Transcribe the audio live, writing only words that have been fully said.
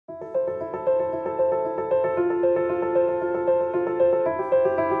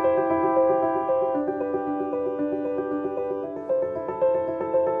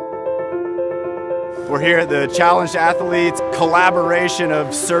We're here at the Challenged Athletes collaboration of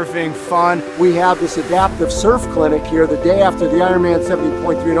surfing fun. We have this adaptive surf clinic here the day after the Ironman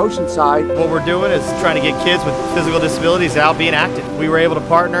 70.3 in Oceanside. What we're doing is trying to get kids with physical disabilities out being active. We were able to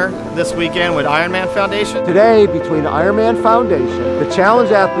partner this weekend with IRONMAN Foundation. Today, between the Ironman Foundation, the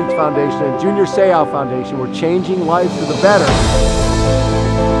Challenged Athletes Foundation, and Junior Seau Foundation, we're changing lives for the better.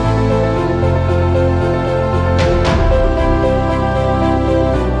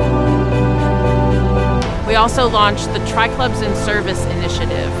 We also launched the Tri-Clubs in Service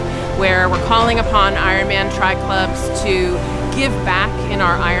initiative, where we're calling upon Ironman Tri-Clubs to give back in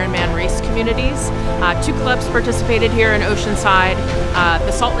our Ironman race communities. 2 clubs participated here in Oceanside,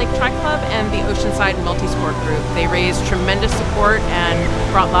 the Salt Lake Tri-Club and the Oceanside Multisport Group. They raised tremendous support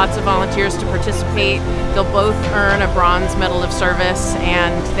and brought lots of volunteers to participate. They'll both earn a bronze medal of service,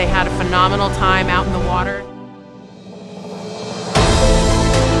 and they had a phenomenal time out in the water.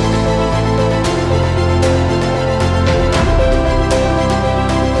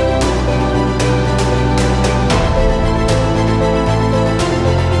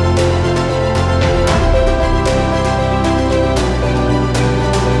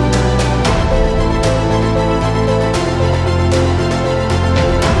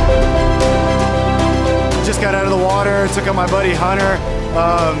 Got out of the water, took out my buddy Hunter.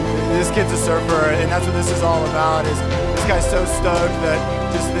 This kid's a surfer, and that's what this is all about. Is this guy's so stoked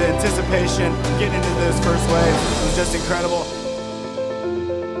that just the anticipation, getting into those first waves was just incredible.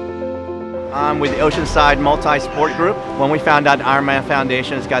 I'm with the Oceanside Multi-Sport Group. When we found out Ironman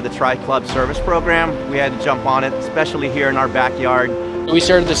Foundation has got the Tri-Club Service Program, we had to jump on it, especially here in our backyard. We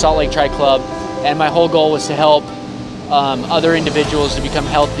started the Salt Lake Tri-Club, and my whole goal was to help other individuals to become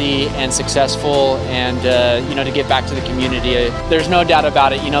healthy and successful, and to get back to the community. There's no doubt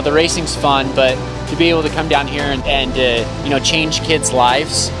about it. The racing's fun, but to be able to come down here and change kids'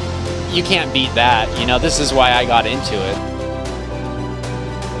 lives, you can't beat that. This is why I got into it.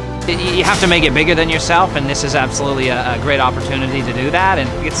 You have to make it bigger than yourself, and this is absolutely a great opportunity to do that, and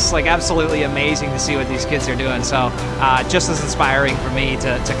it's like absolutely amazing to see what these kids are doing. So just as inspiring for me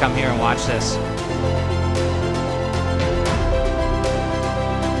to come here and watch this.